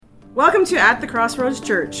Welcome to At the Crossroads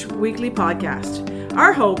Church weekly podcast.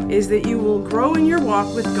 Our hope is that you will grow in your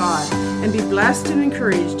walk with God and be blessed and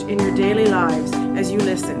encouraged in your daily lives as you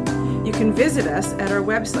listen. You can visit us at our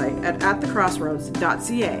website at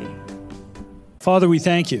atthecrossroads.ca. Father, we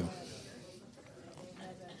thank you.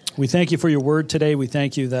 We thank you for your word today. We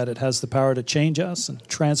thank you that it has the power to change us and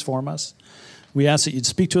transform us. We ask that you'd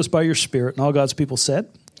speak to us by your Spirit, and all God's people said,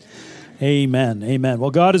 amen, amen.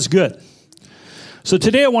 Well, God is good. So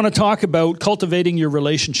today I want to talk about cultivating your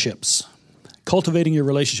relationships. Cultivating your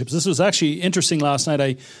relationships. This was actually interesting last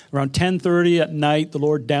night. Around 10:30 at night, the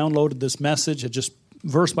Lord downloaded this message, just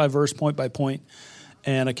verse by verse, point by point.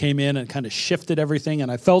 And I came in and kind of shifted everything.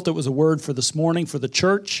 And I felt it was a word for this morning for the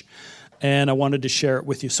church. And I wanted to share it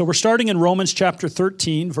with you. So we're starting in Romans chapter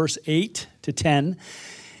 13, verse 8 to 10.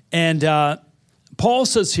 And Paul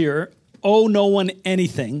says here, owe no one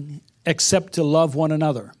anything except to love one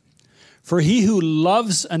another. For he who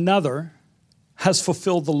loves another has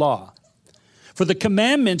fulfilled the law. For the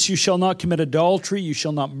commandments, you shall not commit adultery, you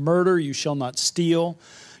shall not murder, you shall not steal,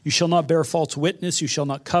 you shall not bear false witness, you shall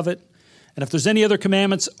not covet. And if there's any other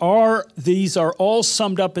commandments, these are all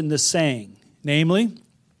summed up in this saying, namely,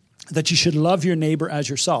 that you should love your neighbor as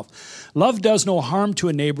yourself. Love does no harm to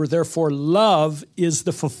a neighbor, therefore love is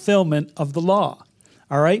the fulfillment of the law.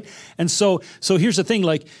 All right? And so here's the thing,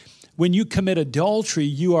 like, when you commit adultery,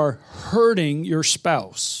 you are hurting your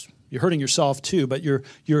spouse. You're hurting yourself too, but you're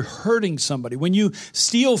hurting somebody. When you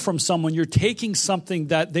steal from someone, you're taking something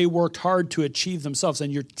that they worked hard to achieve themselves,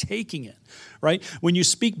 and you're taking it, right? When you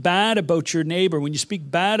speak bad about your neighbor, when you speak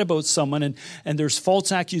bad about someone and there's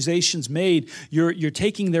false accusations made, you're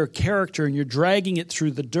taking their character and you're dragging it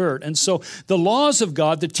through the dirt. And so the laws of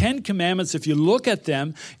God, the 10 Commandments, if you look at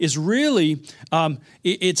them, is really,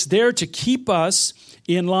 it's there to keep us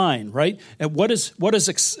in line, right? And what is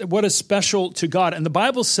special to God? And the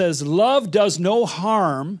Bible says love does no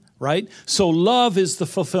harm, right? So love is the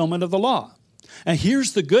fulfillment of the law. And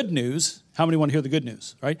here's the good news. How many want to hear the good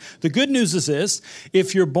news, right? The good news is this: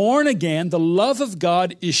 if you're born again, the love of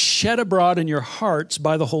God is shed abroad in your hearts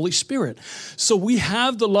by the Holy Spirit. So we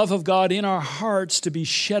have the love of God in our hearts to be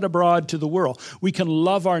shed abroad to the world. We can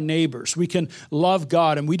love our neighbors. We can love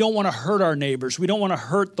God, and we don't want to hurt our neighbors. We don't want to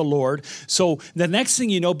hurt the Lord. So the next thing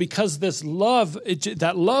you know, because this love,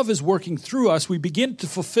 that love is working through us, we begin to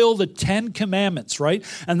fulfill the 10 Commandments, right?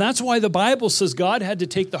 And that's why the Bible says God had to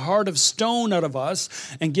take the heart of stone out of us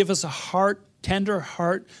and give us a tender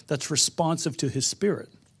heart that's responsive to his Spirit.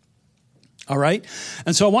 All right?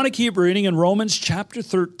 And so I want to keep reading in Romans chapter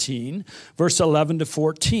 13, verse 11 to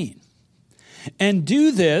 14. And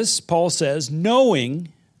do this, Paul says,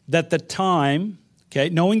 knowing that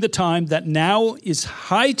knowing the time that now is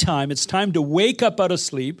high time, it's time to wake up out of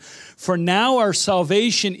sleep, for now our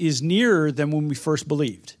salvation is nearer than when we first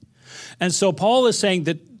believed. And so Paul is saying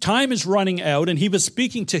that time is running out, and he was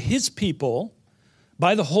speaking to his people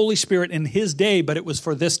by the Holy Spirit in his day, but it was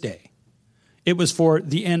for this day. It was for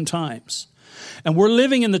the end times. And we're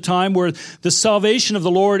living in the time where the salvation of the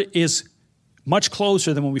Lord is much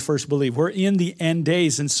closer than when we first believed. We're in the end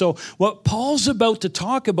days. And so what Paul's about to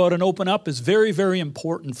talk about and open up is very, very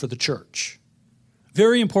important for the church.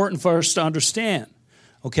 Very important for us to understand.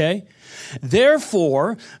 Okay?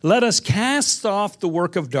 Therefore, let us cast off the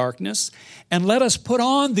work of darkness and let us put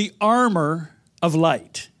on the armor of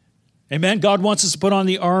light. Amen. God wants us to put on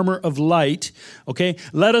the armor of light. Okay.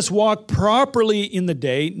 Let us walk properly in the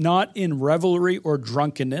day, not in revelry or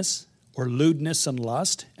drunkenness or lewdness and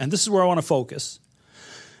lust. And this is where I want to focus.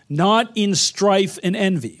 Not in strife and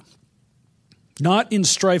envy. Not in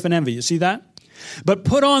strife and envy. You see that? But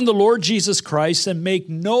put on the Lord Jesus Christ and make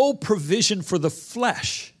no provision for the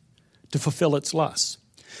flesh to fulfill its lusts.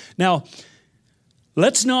 Now,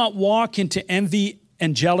 let's not walk into envy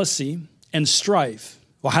and jealousy and strife.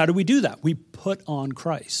 Well, how do we do that? We put on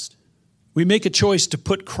Christ. We make a choice to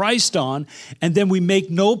put Christ on, and then we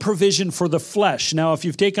make no provision for the flesh. Now, if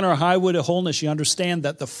you've taken our Highway to Wholeness, you understand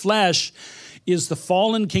that the flesh is the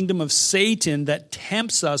fallen kingdom of Satan that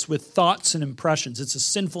tempts us with thoughts and impressions. It's a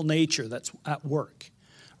sinful nature that's at work,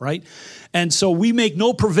 right? And so we make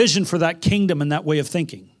no provision for that kingdom and that way of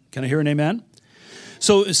thinking. Can I hear an amen?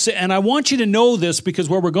 So, and I want you to know this because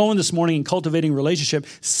where we're going this morning in cultivating relationship,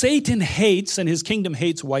 Satan hates, and his kingdom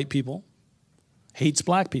hates white people, hates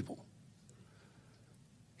black people,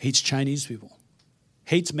 hates Chinese people,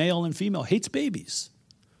 hates male and female, hates babies.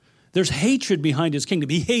 There's hatred behind his kingdom.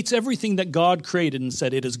 He hates everything that God created and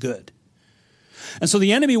said it is good. And so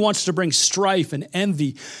the enemy wants to bring strife and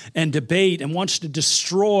envy and debate and wants to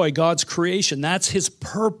destroy God's creation. That's his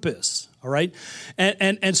purpose. All right?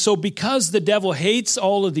 And so because the devil hates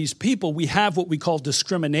all of these people, we have what we call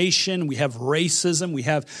discrimination, we have racism, we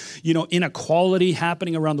have, inequality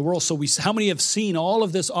happening around the world. So how many have seen all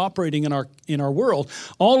of this operating in our world?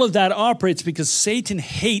 All of that operates because Satan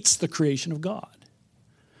hates the creation of God.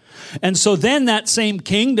 And so then that same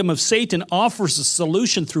kingdom of Satan offers a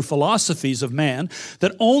solution through philosophies of man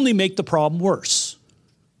that only make the problem worse.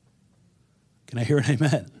 Can I hear an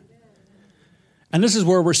amen? And this is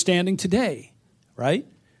where we're standing today, right?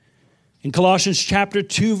 In Colossians chapter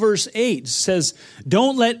 2, verse 8, it says,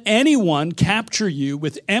 don't let anyone capture you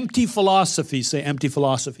with empty philosophies, say empty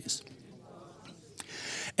philosophies,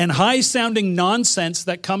 and high-sounding nonsense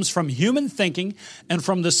that comes from human thinking and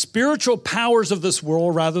from the spiritual powers of this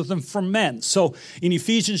world rather than from men. So in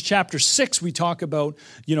Ephesians chapter 6, we talk about,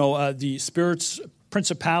 the spirits,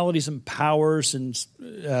 principalities and powers and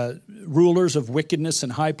rulers of wickedness in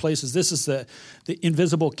high places. This is the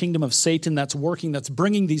invisible kingdom of Satan that's working, that's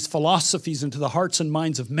bringing these philosophies into the hearts and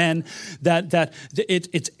minds of men, that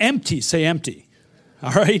it's empty, say empty,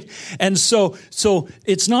 all right? And so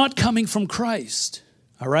it's not coming from Christ,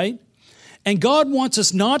 all right? And God wants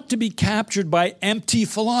us not to be captured by empty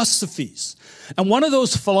philosophies. And one of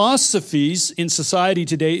those philosophies in society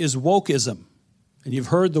today is wokeism. And you've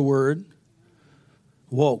heard the word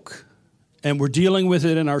woke. And we're dealing with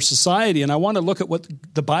it in our society. And I want to look at what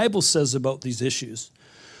the Bible says about these issues.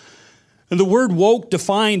 And the word woke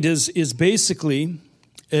defined is basically,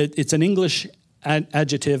 it's an English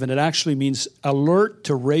adjective, and it actually means alert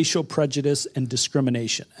to racial prejudice and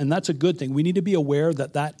discrimination. And that's a good thing. We need to be aware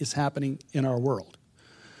that that is happening in our world.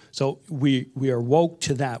 So we are woke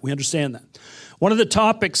to that. We understand that. One of the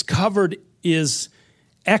topics covered is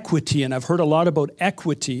equity, and I've heard a lot about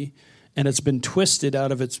equity, and it's been twisted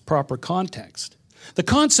out of its proper context. The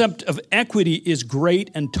concept of equity is great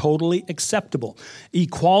and totally acceptable.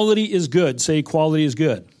 Equality is good. Say equality is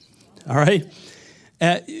good. All right?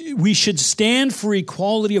 We should stand for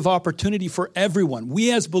equality of opportunity for everyone.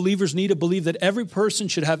 We as believers need to believe that every person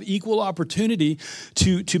should have equal opportunity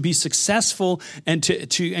to be successful,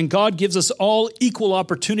 and God gives us all equal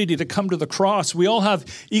opportunity to come to the cross. We all have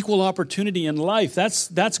equal opportunity in life.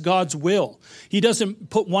 That's God's will. He doesn't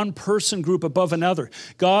put one person group above another.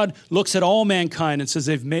 God looks at all mankind and says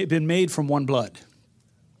they've been made from one blood.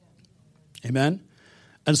 Amen?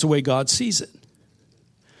 And it's the way God sees it.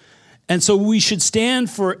 And so we should stand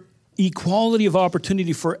for equality of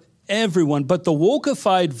opportunity for everyone. But the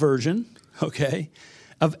wokeified version,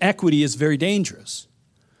 of equity is very dangerous.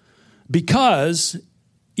 Because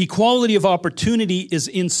equality of opportunity is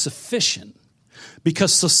insufficient.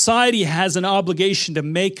 Because society has an obligation to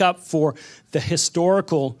make up for the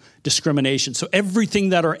historical discrimination. So everything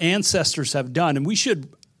that our ancestors have done, and we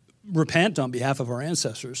should repent on behalf of our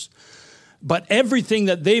ancestors, but everything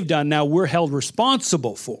that they've done now we're held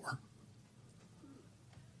responsible for.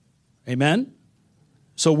 Amen?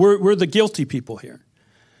 So we're the guilty people here.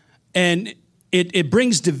 And it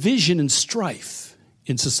brings division and strife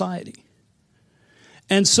in society.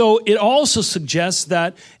 And so it also suggests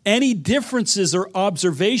that any differences or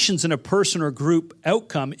observations in a person or group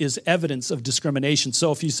outcome is evidence of discrimination.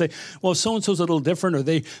 So if you say, well, so-and-so's a little different, or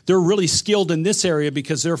they're really skilled in this area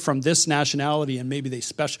because they're from this nationality and maybe they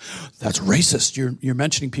special, that's racist. You're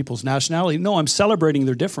mentioning people's nationality. No, I'm celebrating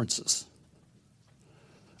their differences.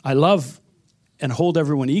 I love and hold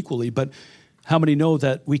everyone equally, but how many know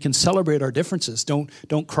that we can celebrate our differences?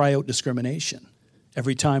 Don't cry out discrimination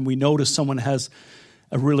every time we notice someone has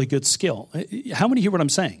a really good skill. How many hear what I'm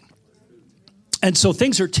saying? And so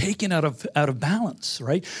things are taken out of balance,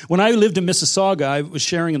 right? When I lived in Mississauga, I was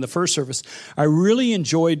sharing in the first service, I really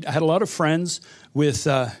enjoyed, I had a lot of friends with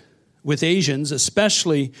Asians,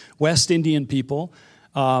 especially West Indian people.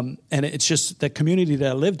 And it's just the community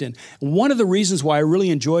that I lived in. One of the reasons why I really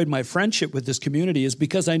enjoyed my friendship with this community is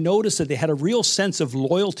because I noticed that they had a real sense of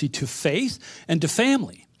loyalty to faith and to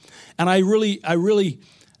family. And I really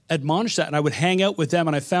admonished that, and I would hang out with them,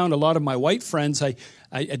 and I found a lot of my white friends, I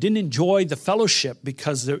didn't enjoy the fellowship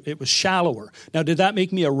because it was shallower. Now, did that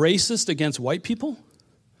make me a racist against white people?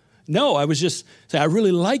 No, I was just saying, I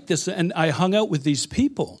really like this, and I hung out with these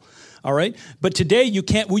people. All right, but today you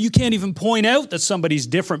can't even point out that somebody's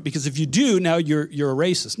different, because if you do, now you're a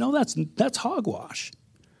racist. No, that's hogwash.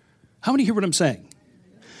 How many hear what I'm saying?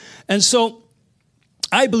 And so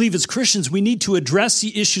I believe as Christians we need to address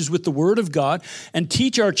the issues with the Word of God and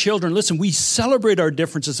teach our children, listen, we celebrate our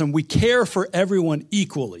differences and we care for everyone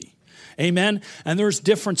equally. Amen? And there's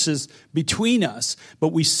differences between us, but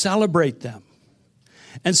we celebrate them.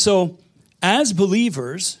 And so as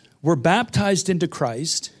believers, we're baptized into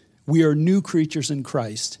Christ. We are new creatures in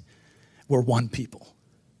Christ. We're one people.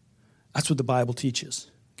 That's what the Bible teaches,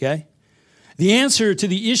 okay? The answer to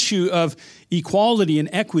the issue of equality and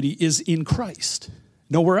equity is in Christ,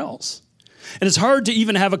 nowhere else. And it's hard to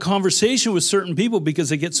even have a conversation with certain people because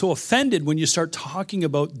they get so offended when you start talking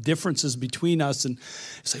about differences between us. And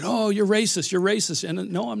it's like, oh, you're racist, you're racist.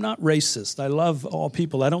 And no, I'm not racist. I love all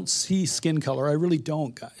people. I don't see skin color. I really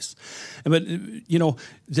don't, guys. But,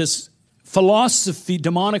 this philosophy,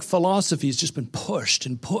 demonic philosophy has just been pushed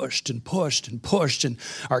and pushed and pushed and pushed. And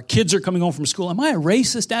our kids are coming home from school. Am I a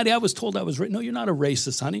racist, Daddy? I was told I was racist. No, you're not a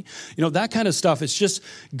racist, honey. That kind of stuff. It's just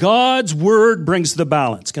God's word brings the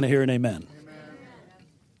balance. Can I hear an amen?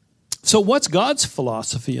 So what's God's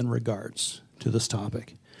philosophy in regards to this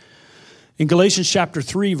topic? In Galatians chapter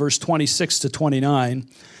 3, verse 26 to 29,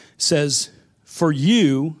 says, "For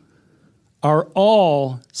you are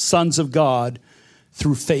all sons of God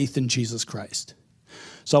through faith in Jesus Christ."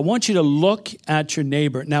 So I want you to look at your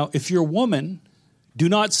neighbor. Now, if you're a woman, do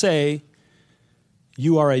not say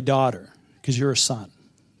you are a daughter, because you're a son.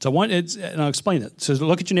 So and I'll explain it. So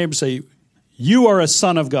look at your neighbor and say, you are a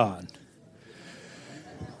son of God.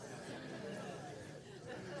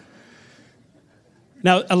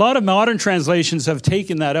 Now, a lot of modern translations have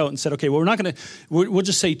taken that out and said, okay, well, we'll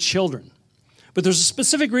just say children. But there's a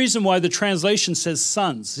specific reason why the translation says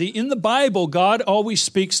sons. See, in the Bible, God always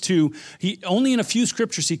speaks only in a few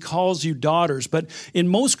scriptures he calls you daughters, but in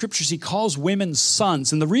most scriptures he calls women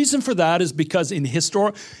sons. And the reason for that is because in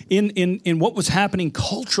what was happening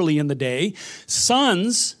culturally in the day,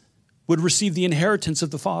 sons would receive the inheritance of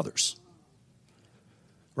the fathers,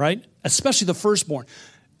 right? Especially the firstborn.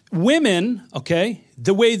 Women, okay,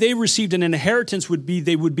 the way they received an inheritance would be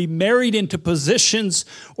they would be married into positions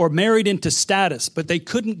or married into status, but they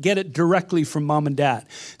couldn't get it directly from mom and dad.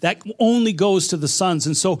 That only goes to the sons.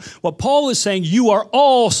 And so what Paul is saying, you are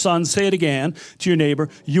all sons, say it again to your neighbor,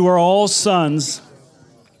 you are all sons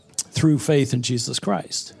through faith in Jesus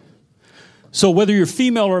Christ. So whether you're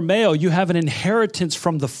female or male, you have an inheritance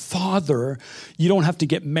from the Father. You don't have to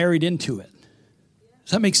get married into it.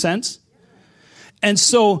 Does that make sense? And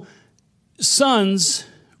so sons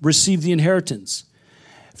receive the inheritance.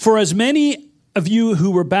 For as many of you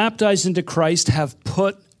who were baptized into Christ have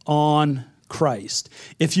put on Christ.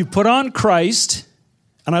 If you put on Christ,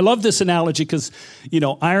 and I love this analogy because,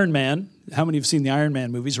 Iron Man, how many have seen the Iron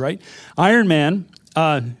Man movies, right? Iron Man,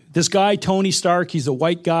 this guy, Tony Stark, he's a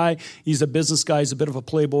white guy. He's a business guy. He's a bit of a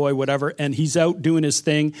playboy, whatever. And he's out doing his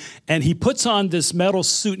thing. And he puts on this metal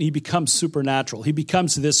suit and he becomes supernatural. He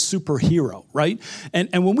becomes this superhero, right? And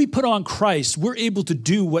when we put on Christ, we're able to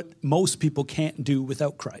do what most people can't do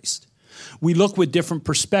without Christ. We look with different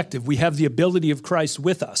perspective. We have the ability of Christ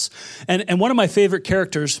with us. And one of my favorite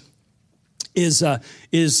characters is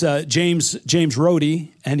James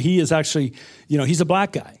Rhodey. And he is actually, he's a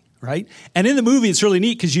black guy. Right? And in the movie, it's really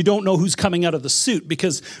neat because you don't know who's coming out of the suit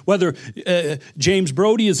because whether James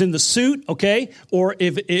Brody is in the suit, okay, or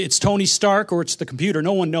if it's Tony Stark or it's the computer,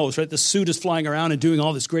 no one knows, right? The suit is flying around and doing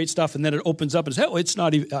all this great stuff, and then it opens up and says, oh, it's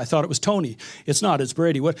not even, I thought it was Tony. It's not, it's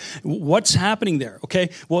Brady. What's happening there,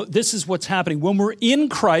 okay? Well, this is what's happening. When we're in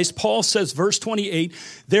Christ, Paul says, verse 28,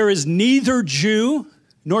 there is neither Jew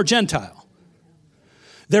nor Gentile.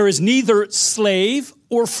 There is neither slave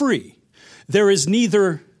or free. There is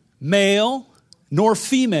neither male nor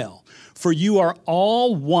female, for you are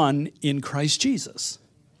all one in Christ Jesus.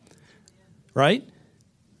 Right?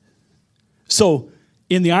 So,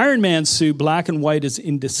 in the Iron Man suit, black and white is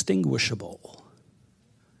indistinguishable.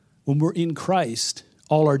 When we're in Christ,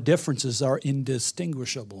 all our differences are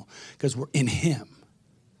indistinguishable because we're in Him.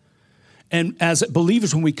 And as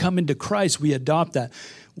believers, when we come into Christ, we adopt that.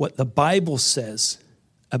 What the Bible says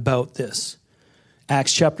about this.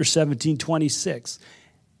 Acts chapter 17, 26.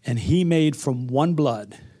 And He made from one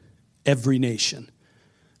blood every nation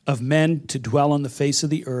of men to dwell on the face of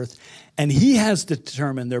the earth. And He has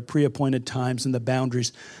determined their pre-appointed times and the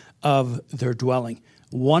boundaries of their dwelling.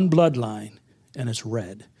 One bloodline, and it's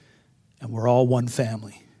red. And we're all one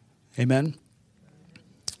family. Amen?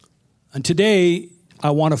 And today, I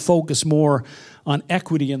want to focus more on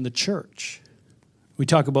equity in the church. We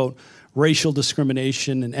talk about racial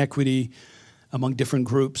discrimination and equity among different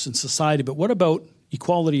groups in society, but what about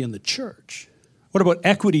equality in the church? What about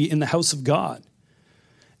equity in the house of God?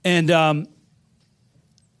 And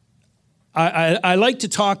I like to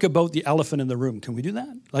talk about the elephant in the room. Can we do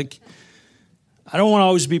that? I don't want to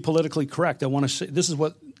always be politically correct. I want to say this is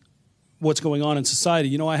what's going on in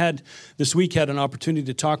society. I had this week had an opportunity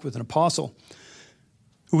to talk with an apostle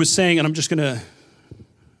who was saying, and I'm just going to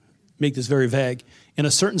make this very vague, in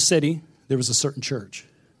a certain city, there was a certain church,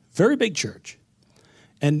 very big church.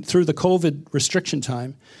 And through the COVID restriction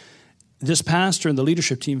time, this pastor and the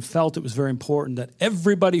leadership team felt it was very important that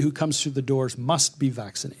everybody who comes through the doors must be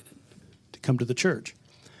vaccinated to come to the church.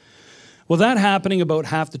 Well, that happening, about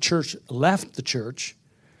half the church left the church,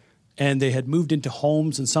 and they had moved into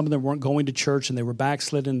homes, and some of them weren't going to church, and they were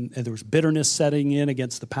backslidden, and there was bitterness setting in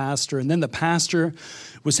against the pastor. And then the pastor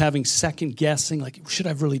was having second guessing, like, should I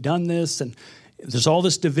have really done this? And there's all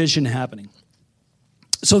this division happening.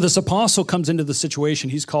 So this apostle comes into the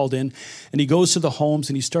situation. He's called in, and he goes to the homes,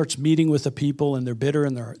 and he starts meeting with the people, and they're bitter,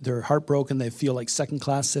 and they're heartbroken. They feel like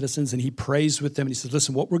second-class citizens, and he prays with them, and he says,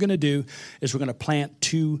 listen, what we're going to do is we're going to plant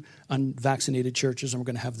 2 unvaccinated churches, and we're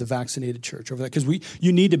going to have the vaccinated church over there, because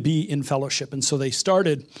you need to be in fellowship. And so they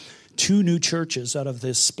started 2 new churches out of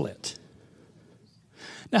this split.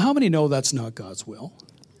 Now, how many know that's not God's will?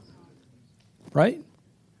 Right?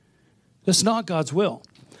 That's not God's will.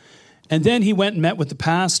 And then he went and met with the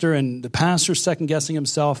pastor, and the pastor's second-guessing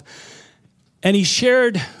himself. And he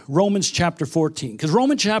shared Romans chapter 14. Because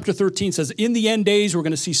Romans chapter 13 says, in the end days, we're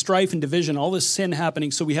going to see strife and division, all this sin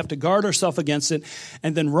happening, so we have to guard ourselves against it.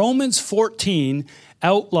 And then Romans 14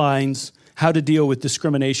 outlines how to deal with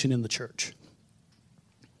discrimination in the church.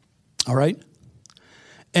 All right?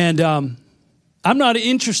 And I'm not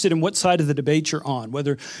interested in what side of the debate you're on,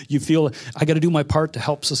 whether you feel I got to do my part to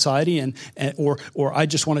help society or I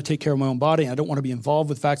just want to take care of my own body. I don't want to be involved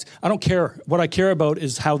with facts. I don't care. What I care about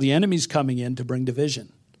is how the enemy's coming in to bring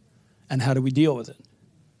division and how do we deal with it.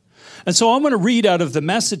 And so I'm going to read out of the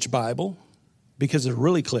Message Bible, because it's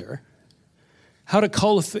really clear, how to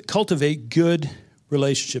cultivate good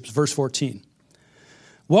relationships. Verse 14.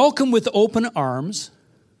 Welcome with open arms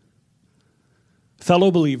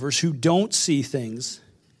fellow believers who don't see things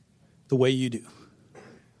the way you do.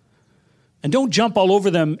 And don't jump all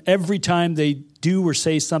over them every time they do or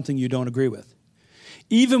say something you don't agree with.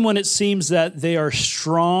 Even when it seems that they are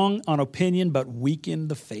strong on opinion but weak in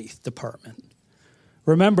the faith department.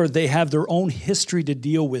 Remember, they have their own history to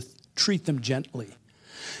deal with. Treat them gently.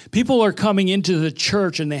 People are coming into the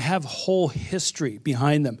church and they have whole history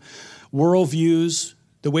behind them. Worldviews,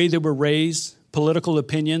 the way they were raised, political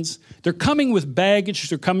opinions. They're coming with baggage.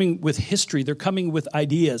 They're coming with history. They're coming with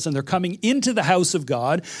ideas. And they're coming into the house of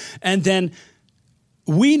God. And then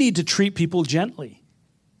we need to treat people gently,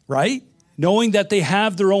 right? Knowing that they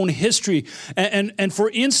have their own history. And for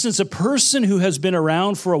instance, a person who has been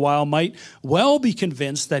around for a while might well be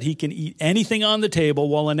convinced that he can eat anything on the table,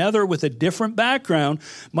 while another with a different background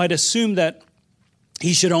might assume that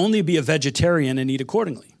he should only be a vegetarian and eat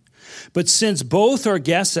accordingly. But since both are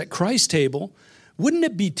guests at Christ's table, wouldn't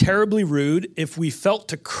it be terribly rude if we felt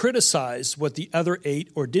to criticize what the other ate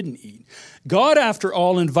or didn't eat? God, after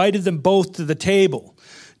all, invited them both to the table.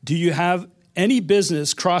 Do you have any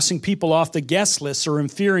business crossing people off the guest list or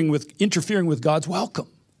interfering with God's welcome?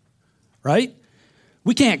 Right?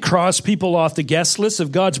 We can't cross people off the guest list.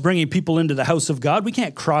 If God's bringing people into the house of God, we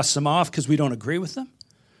can't cross them off because we don't agree with them.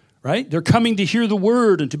 Right? They're coming to hear the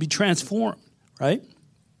word and to be transformed. Right?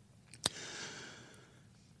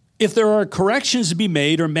 If there are corrections to be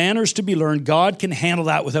made or manners to be learned, God can handle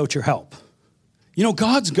that without your help. You know,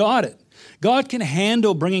 God's got it. God can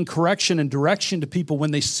handle bringing correction and direction to people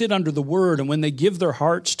when they sit under the word and when they give their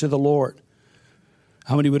hearts to the Lord.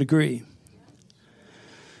 How many would agree?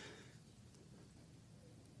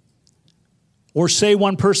 Or say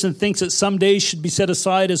one person thinks that some days should be set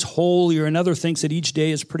aside as holy, or another thinks that each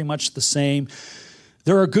day is pretty much the same.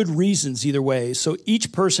 There are good reasons either way. So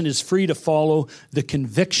each person is free to follow the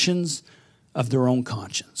convictions of their own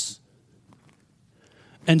conscience.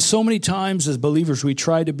 And so many times as believers, we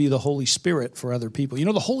try to be the Holy Spirit for other people. You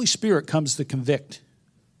know, the Holy Spirit comes to convict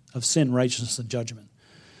of sin, righteousness, and judgment.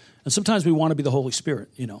 And sometimes we want to be the Holy Spirit,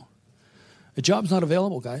 you know. A job's not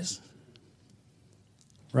available, guys.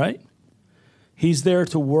 Right? He's there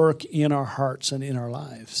to work in our hearts and in our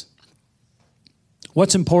lives.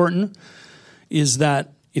 What's important is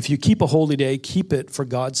that if you keep a holy day, keep it for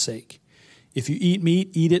God's sake. If you eat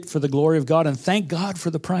meat, eat it for the glory of God, and thank God for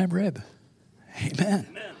the prime rib. Amen.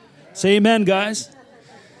 Say amen, guys.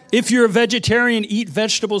 If you're a vegetarian, eat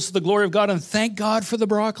vegetables for the glory of God, and thank God for the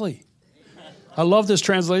broccoli. I love this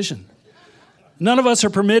translation. None of us are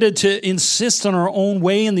permitted to insist on our own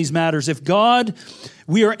way in these matters. If God,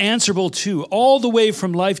 we are answerable to, all the way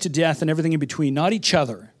from life to death and everything in between, not each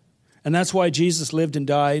other. And that's why Jesus lived and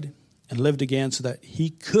died and lived again, so that he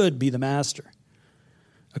could be the master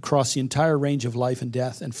across the entire range of life and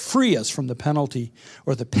death and free us from the penalty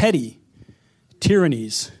or the petty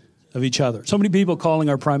tyrannies of each other. So many people calling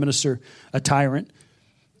our prime minister a tyrant.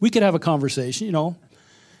 We could have a conversation, you know.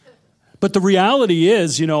 But the reality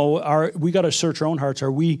is, we got to search our own hearts.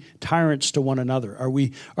 Are we tyrants to one another?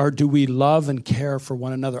 Do we love and care for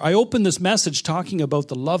one another? I opened this message talking about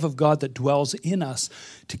the love of God that dwells in us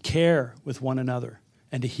to care with one another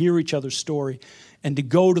and to hear each other's story and to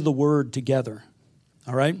go to the Word together.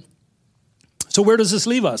 All right? So where does this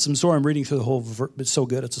leave us? I'm sorry I'm reading through the whole verse. It's so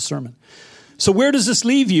good. It's a sermon. So where does this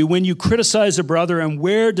leave you when you criticize a brother, and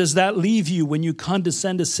where does that leave you when you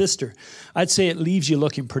condescend a sister? I'd say it leaves you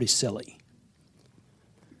looking pretty silly.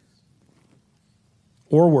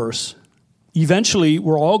 Or worse, eventually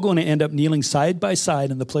we're all going to end up kneeling side by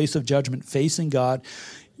side in the place of judgment facing God.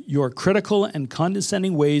 Your critical and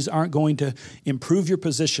condescending ways aren't going to improve your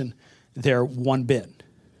position there one bit.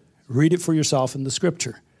 Read it for yourself in the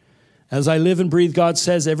Scripture. As I live and breathe, God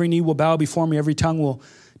says, every knee will bow before me, every tongue will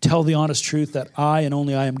tell the honest truth that I and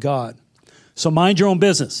only I am God. So mind your own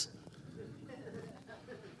business.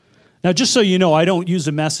 Now, just so you know, I don't use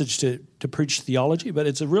a message to preach theology, but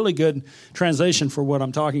it's a really good translation for what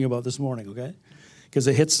I'm talking about this morning, okay? Because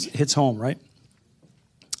it hits home, right?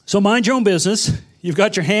 So mind your own business. You've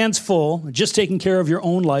got your hands full, just taking care of your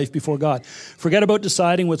own life before God. Forget about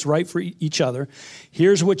deciding what's right for each other.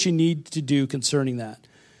 Here's what you need to do concerning that.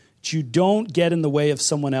 You don't get in the way of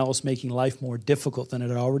someone else making life more difficult than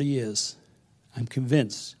it already is. I'm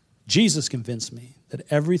convinced, Jesus convinced me, that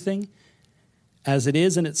everything as it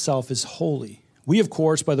is in itself is holy. We, of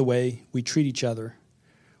course, by the way we treat each other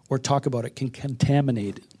or talk about it, can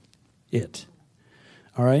contaminate it.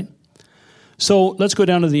 All right? So let's go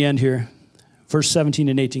down to the end here. Verse 17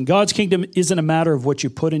 and 18. God's kingdom isn't a matter of what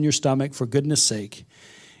you put in your stomach for goodness sake.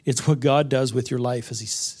 It's what God does with your life as he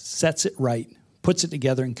sets it right, puts it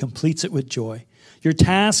together, and completes it with joy. Your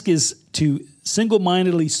task is to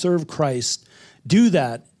single-mindedly serve Christ. Do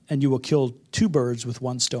that, and you will kill two birds with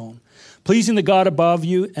one stone, pleasing the God above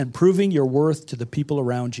you and proving your worth to the people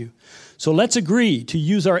around you. So let's agree to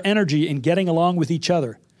use our energy in getting along with each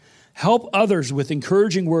other. Help others with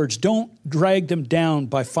encouraging words. Don't drag them down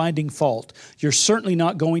by finding fault. You're certainly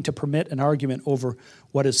not going to permit an argument over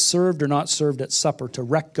what is served or not served at supper to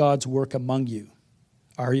wreck God's work among you.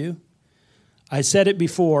 Are you? I said it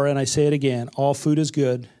before, and I say it again. All food is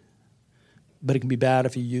good, but it can be bad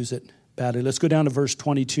if you use it badly. Let's go down to verse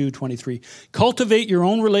 22, 23. Cultivate your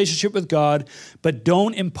own relationship with God, but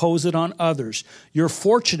don't impose it on others. You're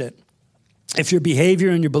fortunate if your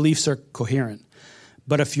behavior and your beliefs are coherent.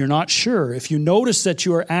 But if you're not sure, if you notice that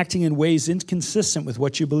you are acting in ways inconsistent with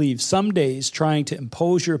what you believe, some days trying to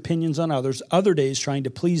impose your opinions on others, other days trying to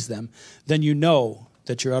please them, then you know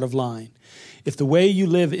that you're out of line. If the way you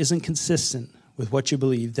live isn't consistent with what you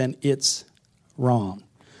believe, then it's wrong.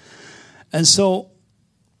 And so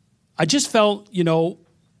I just felt,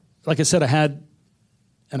 like I said, I had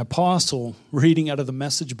an apostle reading out of the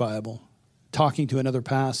Message Bible, talking to another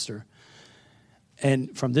pastor.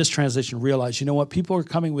 And from this translation, realize, people are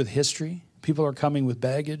coming with history. People are coming with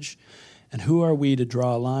baggage. And who are we to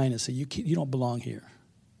draw a line and say, you don't belong here?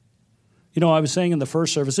 I was saying in the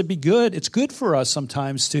first service, it'd be good. It's good for us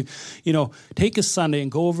sometimes to, take a Sunday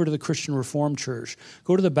and go over to the Christian Reformed Church,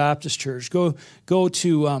 go to the Baptist Church, go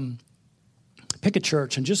to pick a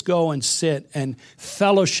church and just go and sit and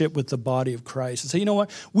fellowship with the body of Christ and say, you know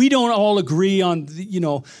what? We don't all agree on,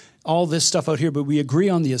 all this stuff out here, but we agree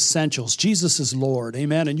on the essentials. Jesus is Lord,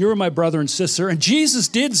 amen? And you're my brother and sister. And Jesus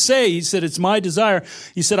did say, he said, it's my desire.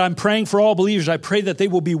 He said, I'm praying for all believers. I pray that they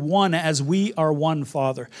will be one as we are one,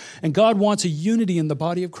 Father. And God wants a unity in the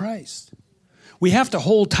body of Christ. We have to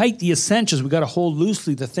hold tight the essentials. We've got to hold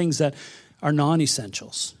loosely the things that are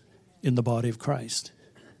non-essentials in the body of Christ.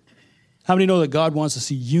 How many know that God wants to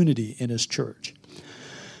see unity in his church?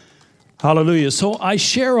 Hallelujah. So I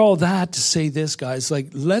share all that to say this, guys.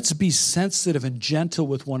 Let's be sensitive and gentle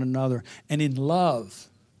with one another, and in love,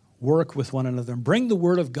 work with one another, and bring the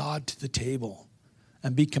word of God to the table,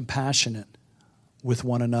 and be compassionate with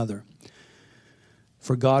one another.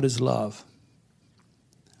 For God is love.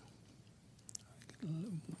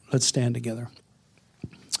 Let's stand together.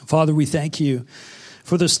 Father, we thank you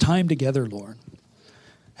for this time together, Lord.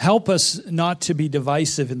 Help us not to be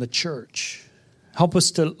divisive in the church. Help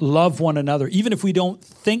us to love one another, even if we don't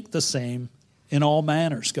think the same in all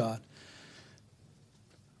manners, God.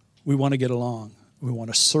 We want to get along. We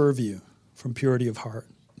want to serve you from purity of heart.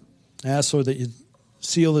 I ask, Lord, that you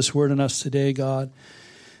seal this word in us today, God,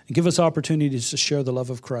 and give us opportunities to share the love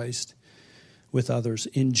of Christ with others.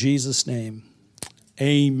 In Jesus' name,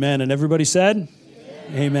 amen. And everybody said?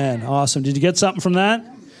 Amen. Awesome. Did you get something from that?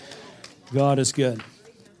 God is good.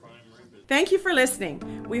 Thank you for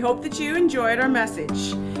listening. We hope that you enjoyed our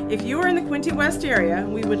message. If you are in the Quinte West area,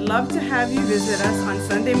 we would love to have you visit us on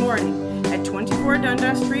Sunday morning at 24 24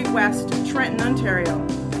 Dundas Street West, Trenton,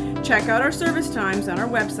 Ontario. Check out our service times on our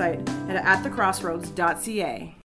website at atthecrossroads.ca.